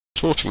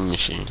sorting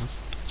machine.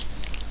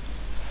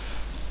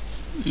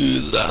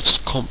 Ooh, that's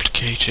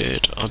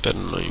complicated. I better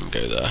not even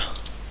go there.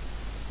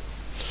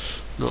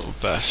 Not the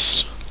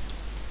best.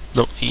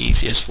 Not the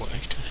easiest way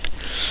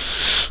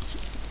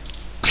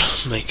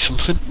to make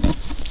something.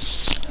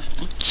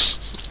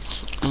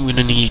 I'm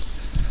gonna need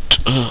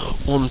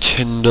 1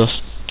 tinder,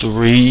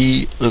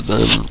 3 of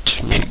them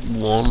to make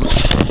 1.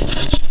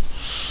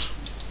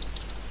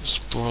 This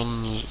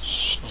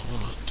bronze. I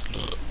wanna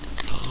look.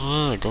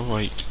 Ah, go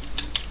away.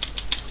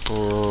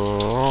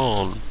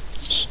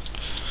 Bronze.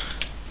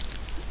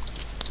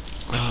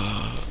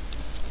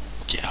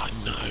 Yeah, I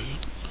know.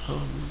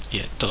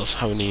 Yeah, it does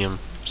have an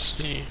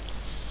EMC.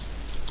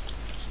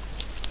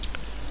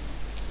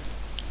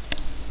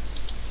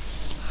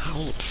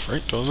 How the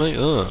frick do I make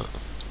that?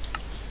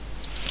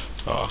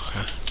 Oh,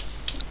 okay.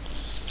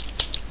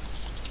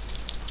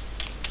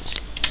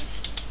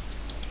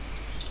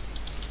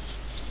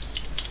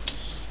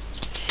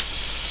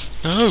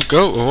 No,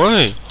 go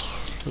away!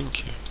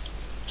 Thank you.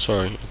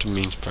 Sorry, I didn't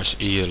mean to press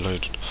E a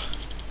load.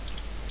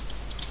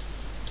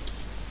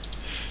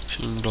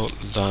 Seemed like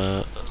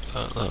that,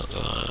 and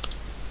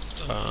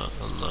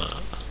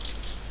that.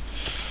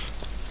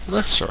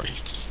 That's right.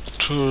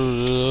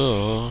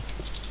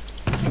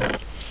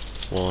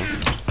 1,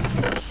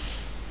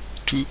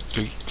 2,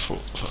 3, 4,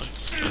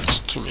 5. That's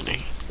too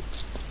many.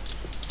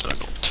 No,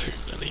 not too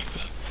many,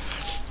 but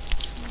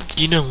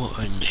you know what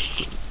I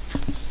mean.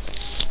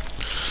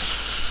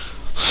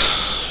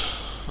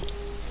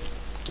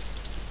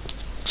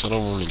 Because I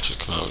don't want it to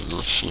come out with a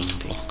machine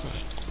block.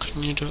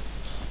 Can you do it?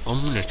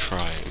 I'm gonna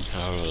try it and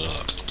have a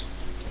look.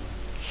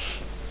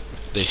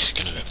 This is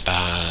gonna go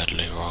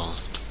badly wrong.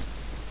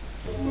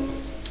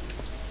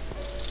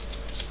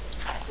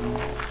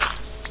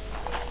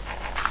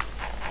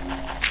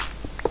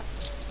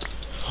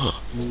 Huh.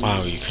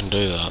 Wow, you can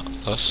do that.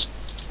 That's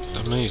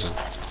amazing.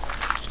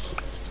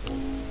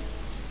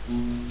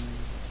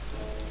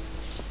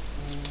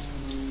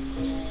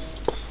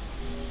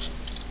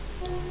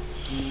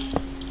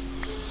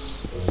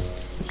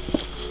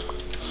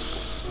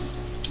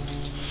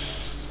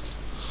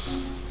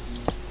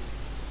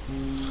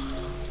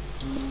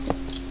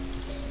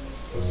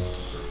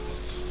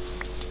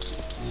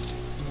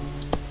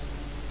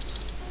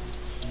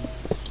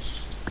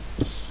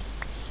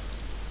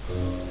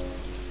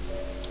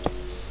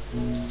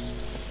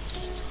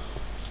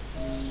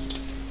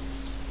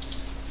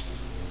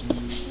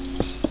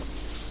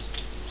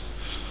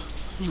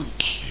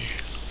 Thank you.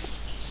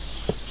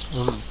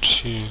 1,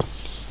 2.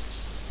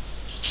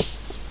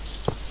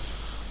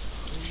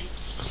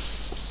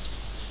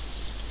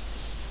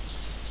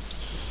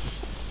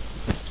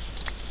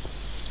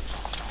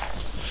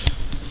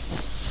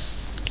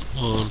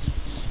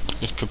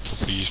 I could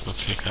probably use my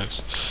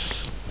pickaxe.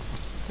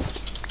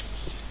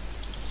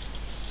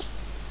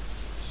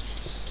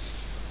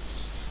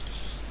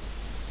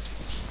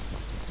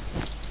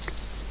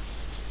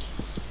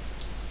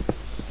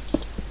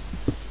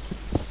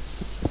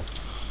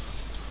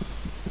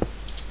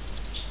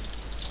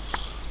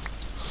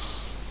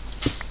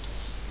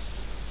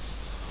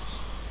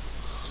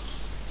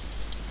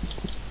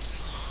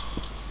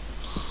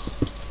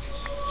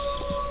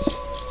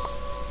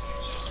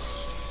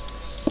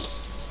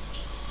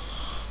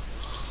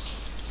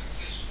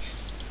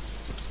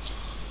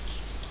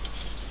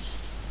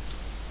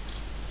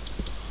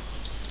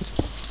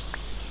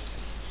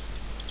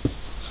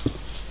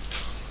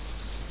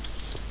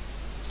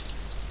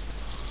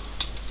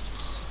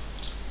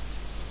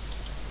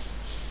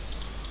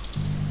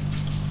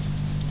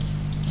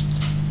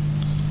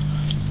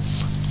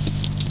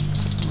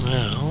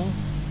 Now,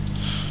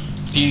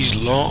 these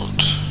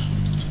lot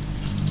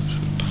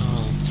should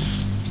power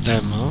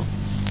them up.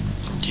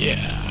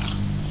 Yeah.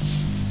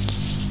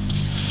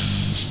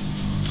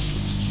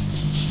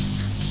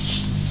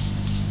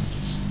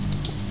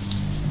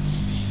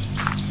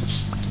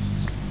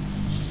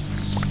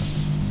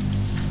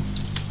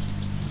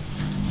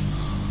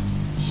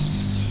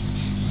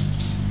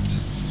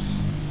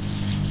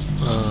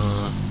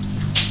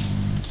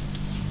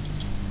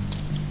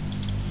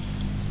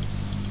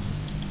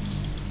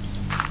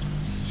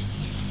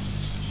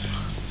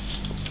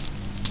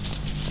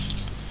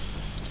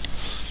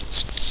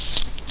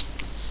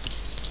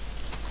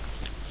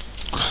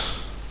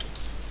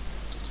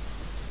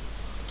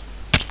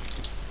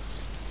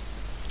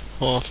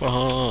 Half a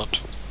heart.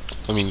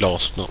 I mean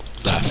lost, not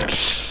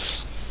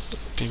left.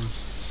 Bim.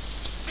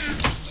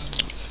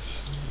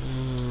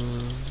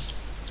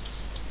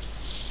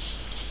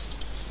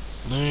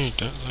 No,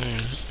 don't they?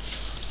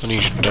 I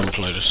need to dump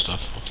a load of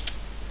stuff.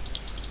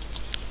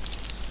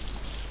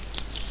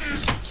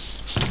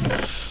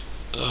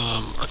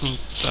 I need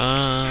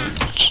that.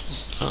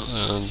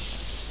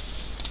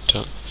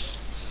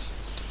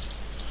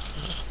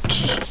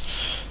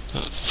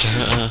 That's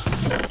there.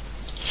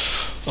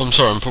 I'm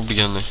sorry, I'm probably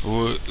getting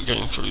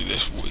through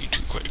this way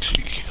too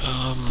quickly.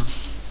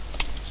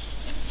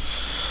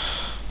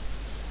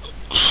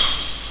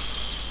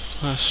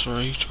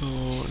 Macerate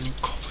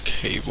and copper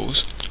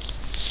cables.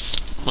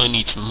 I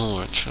need some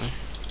more actually.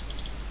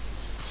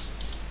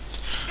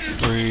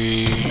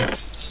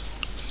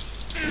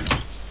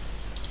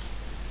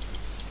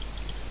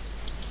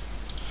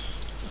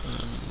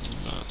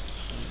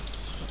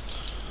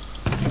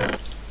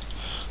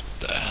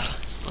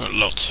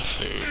 loads of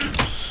food.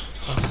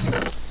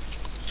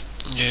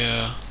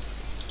 Yeah.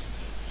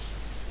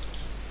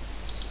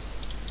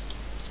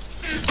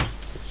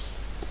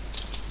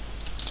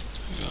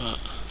 Yeah.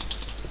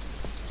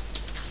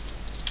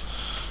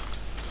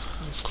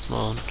 Oh, come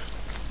on.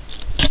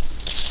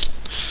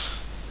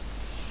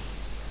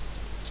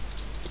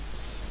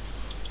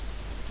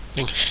 I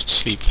think I should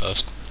sleep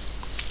first.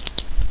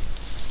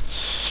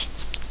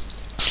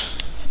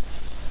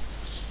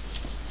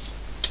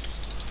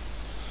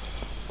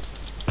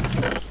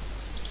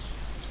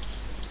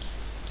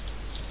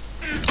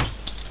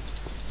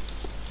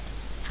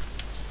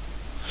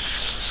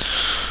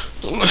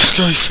 Let's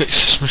go fix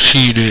this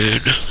machine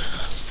in.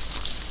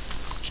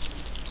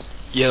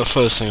 Yeah, the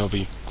first thing I'll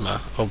be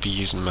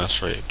using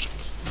Macerate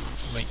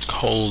to make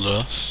coal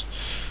dust,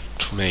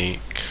 to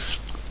make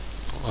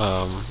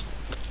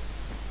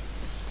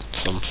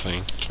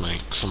something, to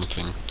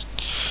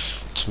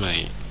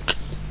make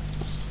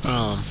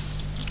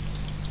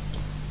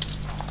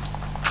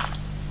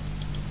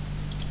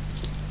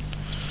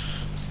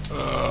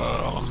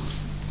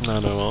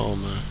nano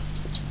armor.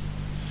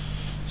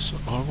 So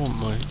I want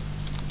my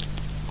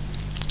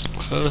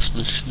first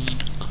machine,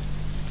 I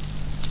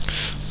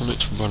want it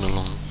to run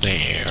along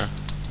there.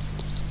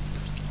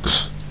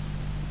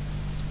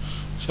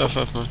 So if I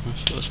have my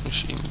first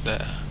machine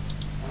there,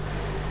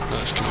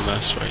 that's going to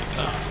macerate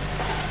that.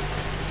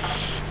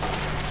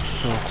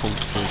 How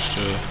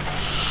complicated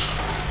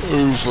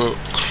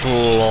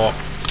overclock.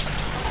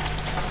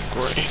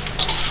 Great.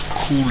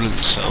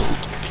 Coolant cell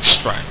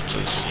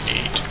extractors you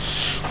need.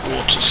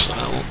 Water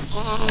cell.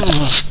 Oh,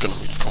 that's going to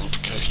be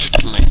complicated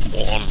to make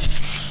one.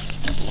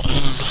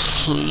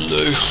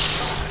 Hello.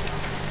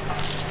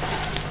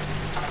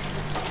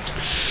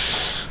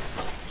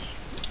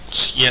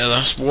 So yeah,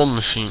 that's one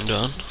machine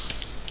done.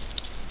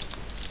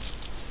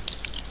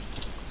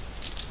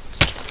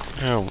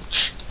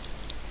 Ouch.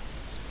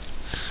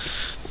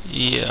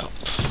 Yep.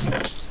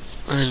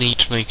 I need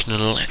to make an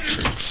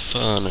electric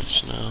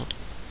furnace now.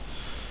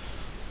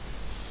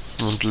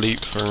 I'm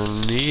delete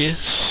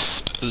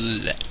furnace.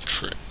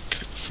 Electric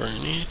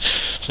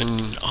furnace. So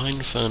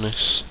iron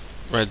furnace,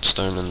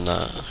 redstone and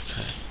that.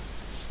 Okay.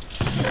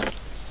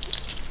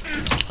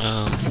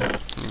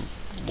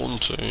 1,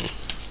 2,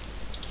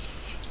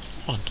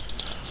 1.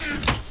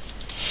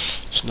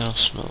 So now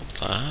smelt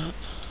that.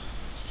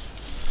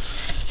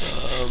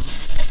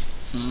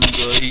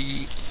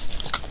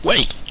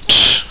 Wait.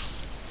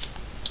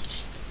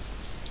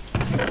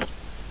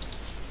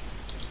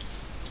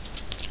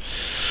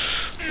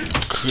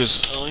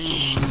 Because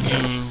I'm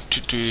going to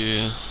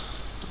do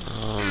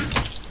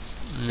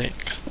nick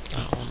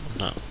that one.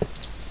 No.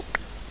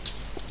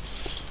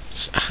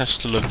 It has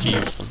to look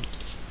even.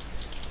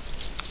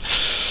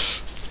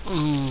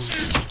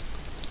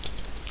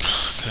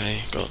 Okay,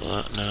 got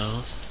that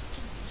now.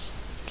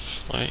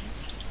 Just wait.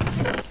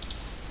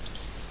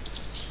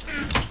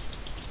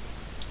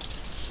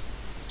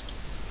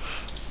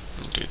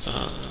 Do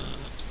that.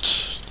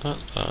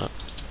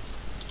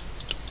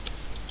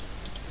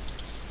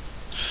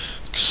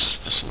 Cause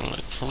that's an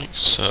electronic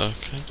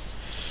circuit.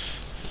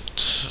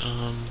 It's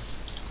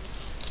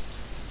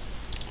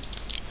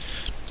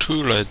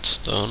 2 leads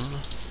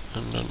done,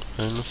 and an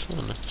iron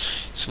furnace.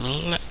 It's an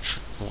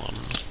electric one.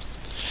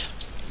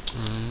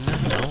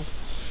 Now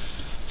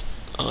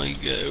I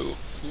go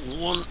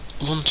 1,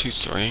 2,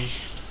 3.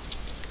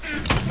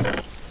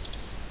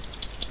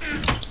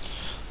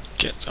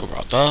 Get the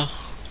rubber.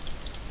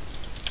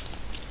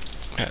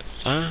 Get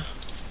that.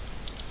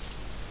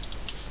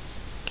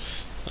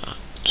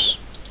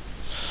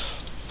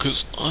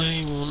 Because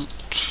I want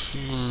to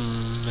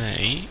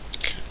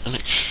make an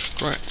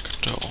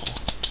extractor.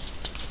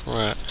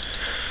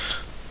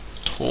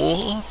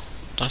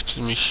 That's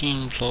a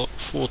machine block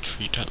for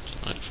 3 times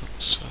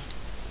electronics. So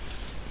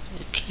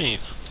okay,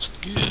 that's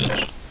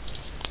good.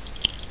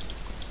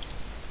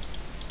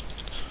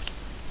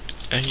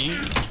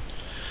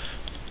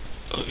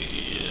 Oh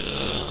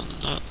yeah,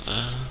 not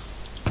there.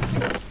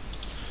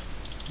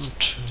 1,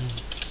 2,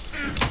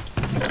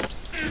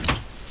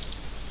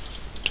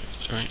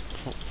 3,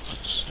 4,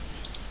 5, 6.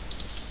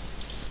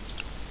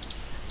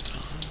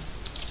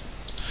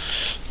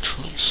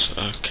 Electronic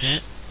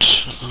circuit.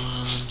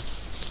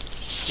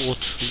 4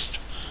 treat.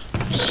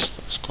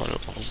 That's quite a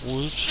lot of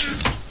wood.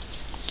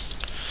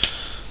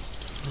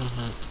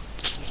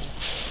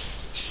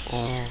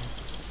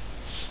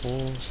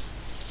 4.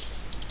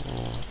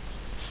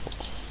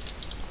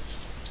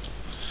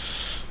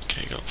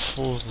 Okay, got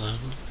 4 of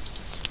them.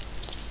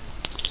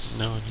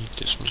 Now I need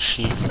this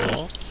machine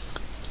block.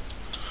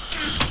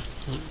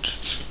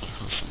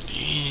 From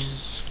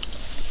these.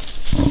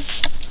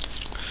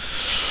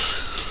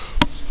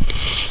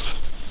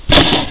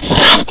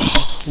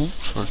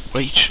 Oops, sorry,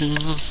 waiting.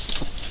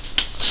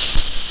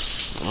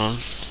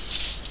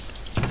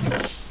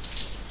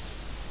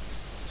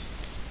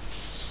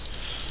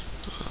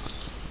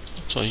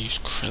 So I use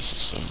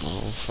creosote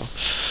oil for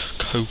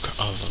coke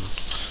oven.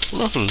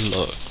 We'll have a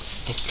look.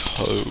 A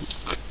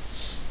coke.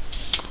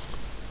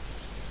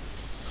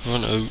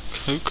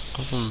 Coke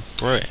oven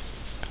brick.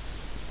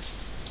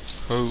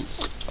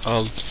 coke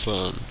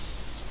oven.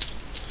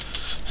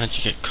 How do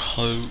you get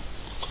coke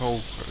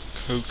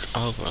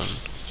oven?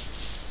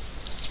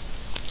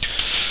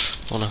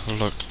 Wanna have a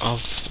look.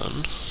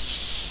 Oven.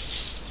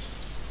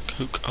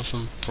 Coke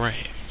oven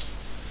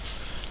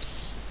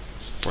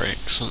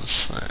bricks and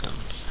sand.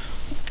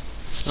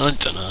 I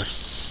don't know.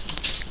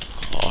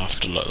 I'll have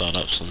to look that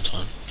up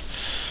sometime.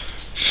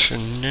 So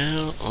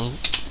now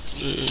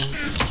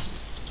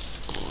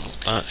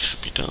that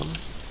should be done.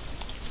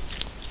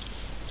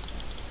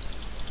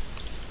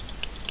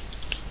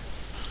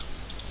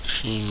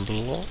 Machine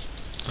block,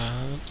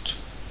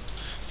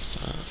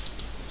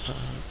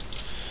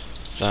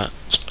 that,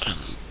 and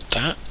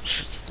that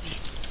should be.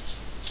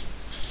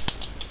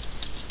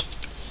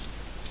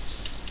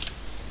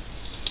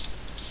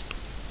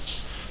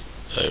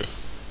 Oh,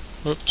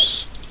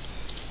 whoops.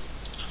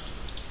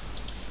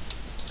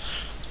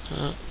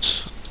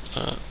 That,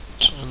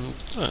 and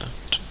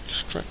that.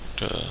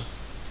 Extractor.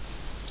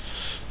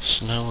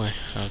 So now I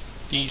have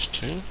these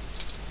two.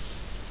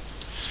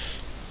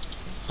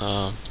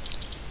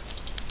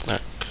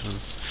 That can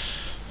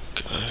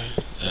go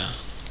there.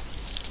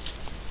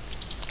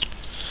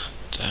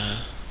 There.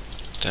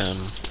 Then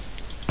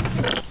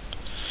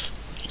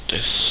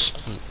this,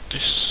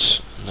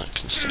 and that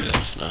can stay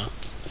there for now.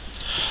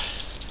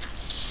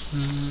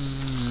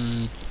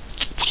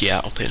 Yeah,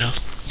 that'll be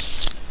enough.